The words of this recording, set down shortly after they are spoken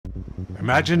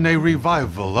Imagine a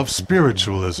revival of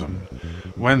spiritualism,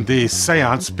 when the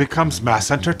séance becomes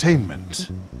mass entertainment,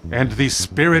 and the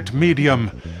spirit medium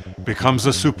becomes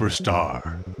a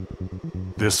superstar.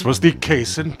 This was the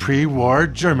case in pre-war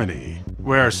Germany,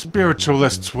 where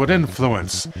spiritualists would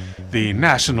influence the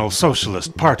National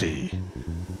Socialist Party.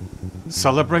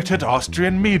 Celebrated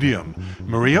Austrian medium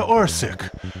Maria Orsic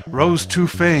rose to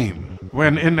fame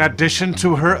when, in addition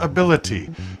to her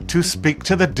ability to speak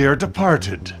to the dear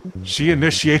departed, she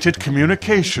initiated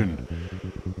communication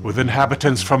with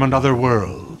inhabitants from another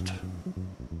world.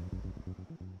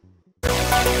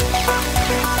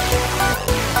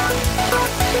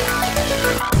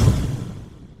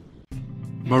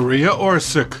 Maria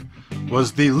Orsic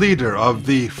was the leader of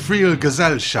the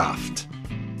Vrilgesellschaft,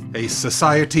 a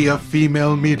society of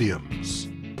female mediums.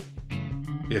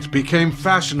 It became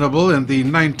fashionable in the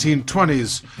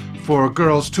 1920s for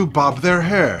girls to bob their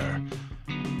hair,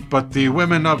 but the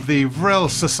women of the Vril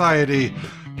Society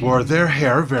wore their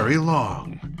hair very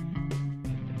long.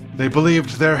 They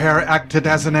believed their hair acted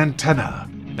as an antenna,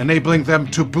 enabling them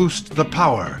to boost the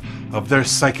power of their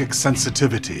psychic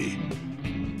sensitivity.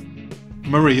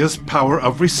 Maria's power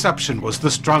of reception was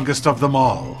the strongest of them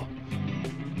all.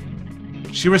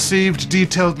 She received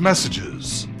detailed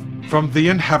messages from the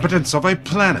inhabitants of a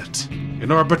planet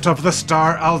in orbit of the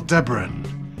star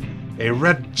Aldebaran, a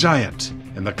red giant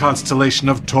in the constellation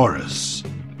of Taurus.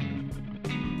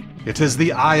 It is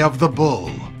the Eye of the Bull,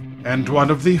 and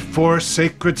one of the 4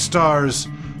 sacred stars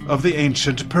of the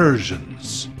ancient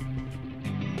Persians.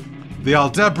 The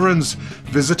Aldebarans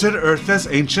visited Earth as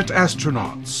ancient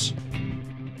astronauts.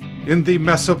 In the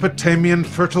Mesopotamian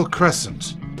Fertile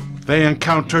Crescent, they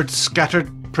encountered scattered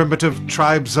primitive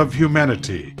tribes of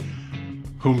humanity,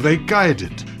 whom they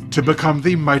guided to become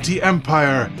the mighty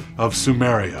empire of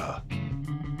Sumeria.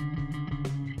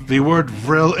 The word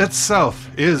Vril itself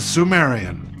is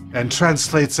Sumerian and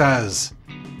translates as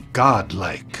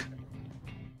godlike.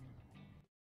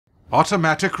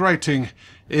 Automatic writing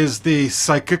is the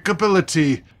psychic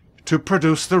ability to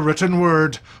produce the written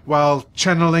word while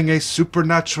channeling a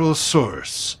supernatural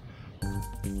source.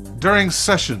 During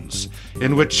sessions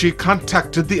in which she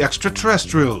contacted the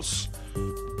extraterrestrials,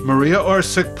 Maria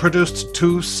Orsic produced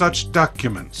 2 such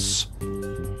documents.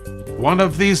 One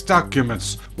of these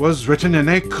documents was written in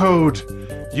a code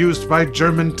used by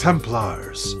German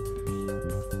Templars.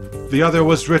 The other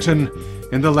was written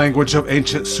in the language of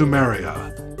ancient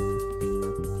Sumeria.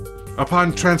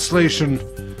 Upon translation,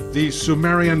 the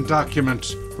Sumerian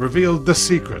document revealed the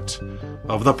secret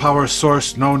of the power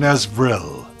source known as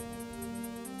Vril.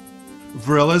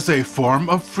 Vril is a form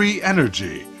of free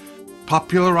energy,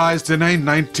 popularized in a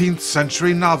 19th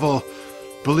century novel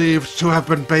believed to have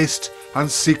been based on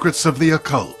secrets of the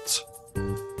occult.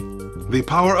 The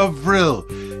power of Vril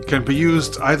can be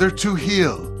used either to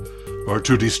heal or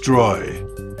to destroy.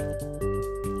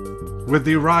 With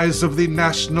the rise of the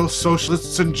National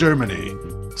Socialists in Germany,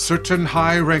 certain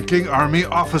high-ranking army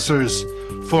officers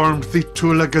formed the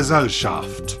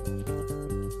Vrilgesellschaft.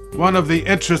 One of the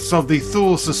interests of the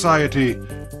Thule Society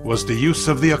was the use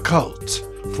of the occult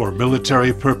for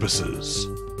military purposes.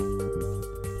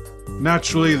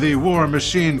 Naturally, the war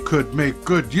machine could make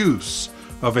good use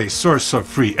of a source of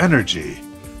free energy,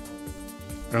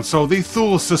 and so the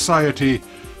Thule Society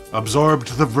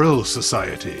absorbed the Vril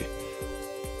Society.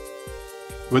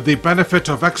 With the benefit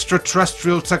of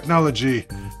extraterrestrial technology,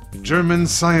 German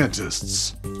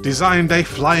scientists designed a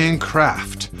flying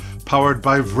craft powered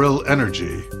by Vril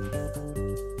energy.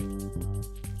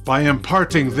 By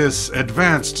imparting this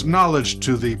advanced knowledge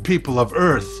to the people of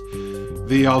Earth,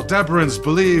 the Aldebarans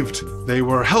believed they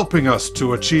were helping us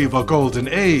to achieve a golden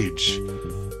age.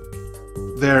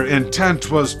 Their intent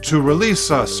was to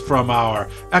release us from our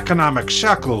economic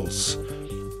shackles.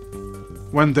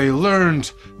 When they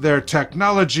learned their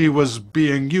technology was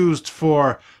being used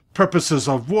for purposes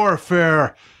of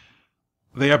warfare,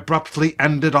 they abruptly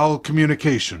ended all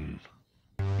communication.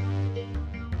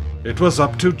 It was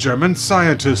up to German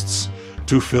scientists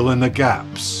to fill in the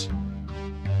gaps.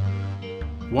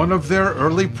 One of their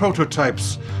early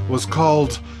prototypes was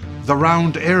called the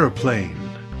Round Airplane.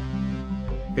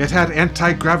 It had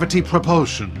anti-gravity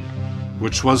propulsion,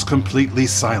 which was completely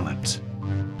silent.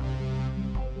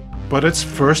 But its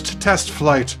first test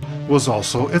flight was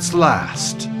also its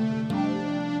last.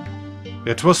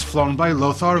 It was flown by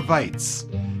Lothar Weitz,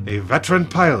 a veteran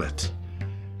pilot.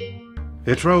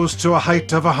 It rose to a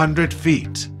height of 100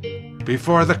 feet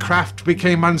before the craft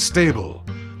became unstable,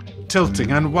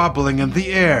 tilting and wobbling in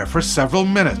the air for several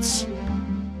minutes.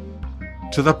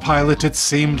 To the pilot, it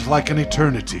seemed like an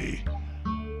eternity.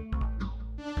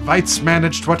 Weitz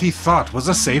managed what he thought was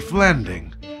a safe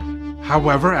landing,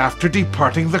 However, after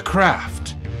departing the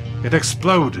craft, it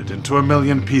exploded into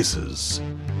 1,000,000 pieces.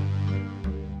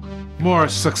 More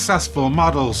successful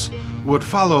models would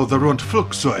follow the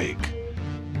Rundflugzeug.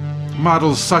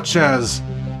 Models such as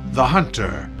the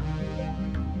Hunter,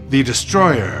 the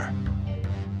Destroyer,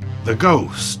 the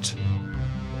Ghost,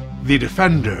 the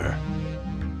Defender,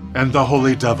 and the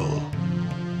Holy Devil.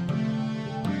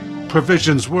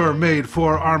 Provisions were made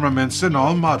for armaments in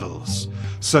all models,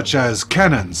 such as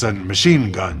cannons and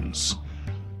machine guns.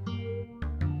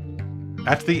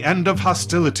 At the end of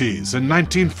hostilities in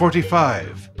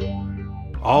 1945,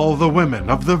 all the women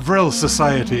of the Vril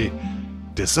Society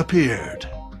disappeared.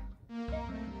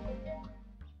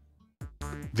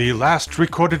 The last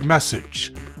recorded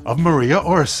message of Maria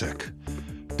Orsic,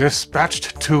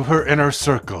 dispatched to her inner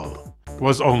circle,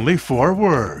 was only 4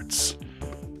 words.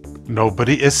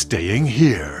 Nobody is staying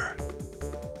here.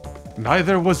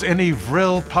 Neither was any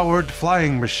Vril-powered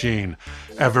flying machine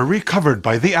ever recovered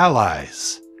by the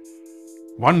Allies.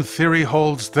 One theory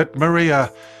holds that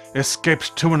Maria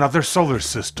escaped to another solar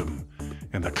system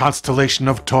in the constellation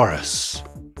of Taurus.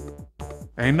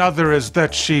 Another is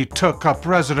that she took up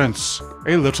residence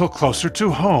a little closer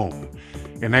to home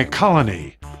in a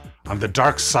colony on the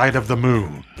dark side of the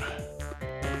moon.